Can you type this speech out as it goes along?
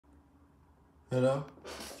Hello,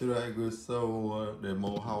 today I will show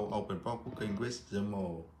demo how Openpos cooking with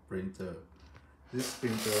demo printer. This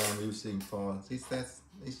printer I'm using for this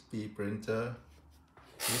Xprinter.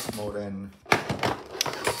 This more than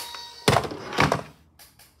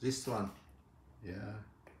this one. Yeah.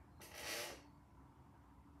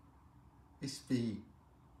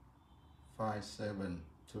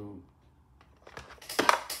 XP-58II.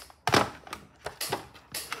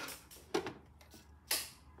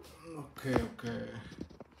 Okay.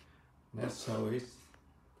 Let's show it.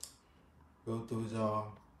 Go to the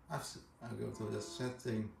apps. Go to the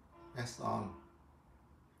setting, addon.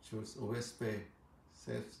 Choose USB.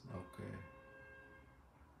 Save. Okay.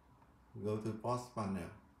 Go to pause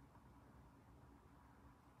panel.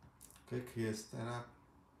 Click here, start up.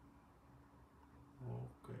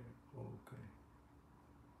 Okay.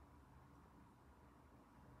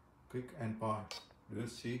 Click endpoint. Do you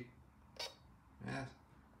see? Yes.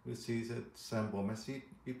 You see the sample message.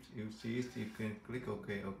 If you see it, you can click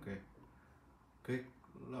OK. Click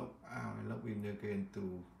log out and log in again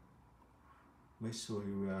to make sure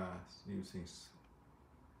you are using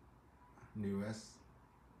newest.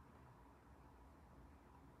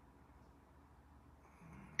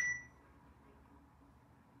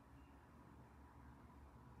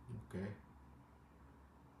 Okay.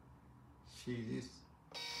 See this?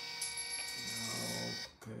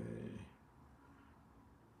 Okay.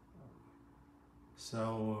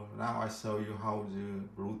 So now I show you how the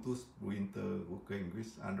Bluetooth printer working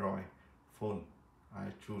with Android phone.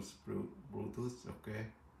 I choose Bluetooth. Okay.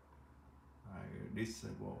 I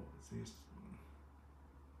disable this.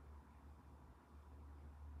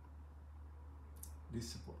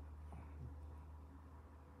 Disable.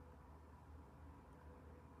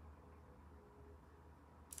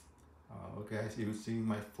 Okay, I'm using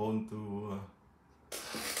my phone to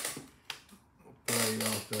play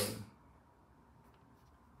out the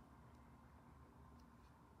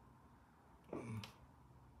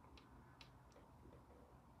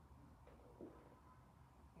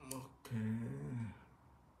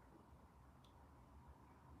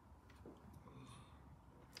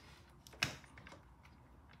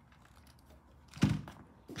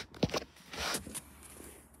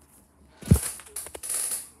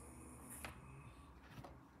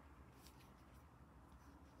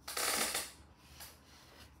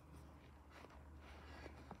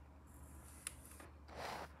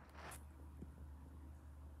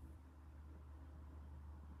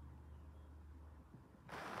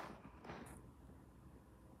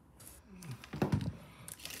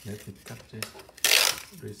let me cut this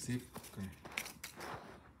receipt.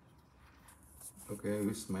 Okay,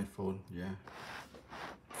 with my phone. Yeah.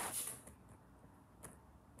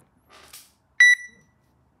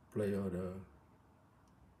 Play order.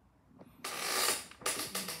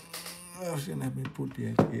 Let me put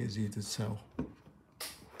the easy to sell.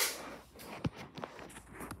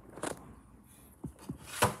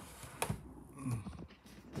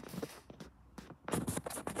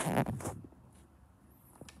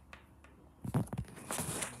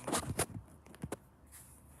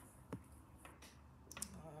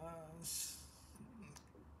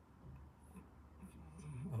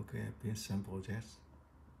 Okay, pin sample just.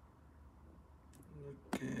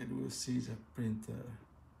 Okay, we'll see the printer.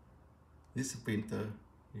 This printer,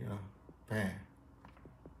 yeah, pair.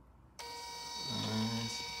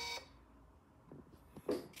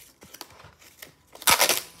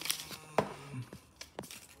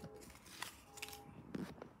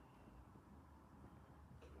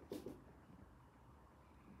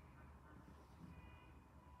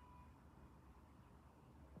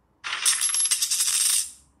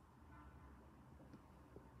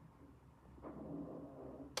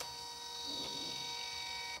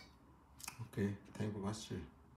 Okay, thank you very much.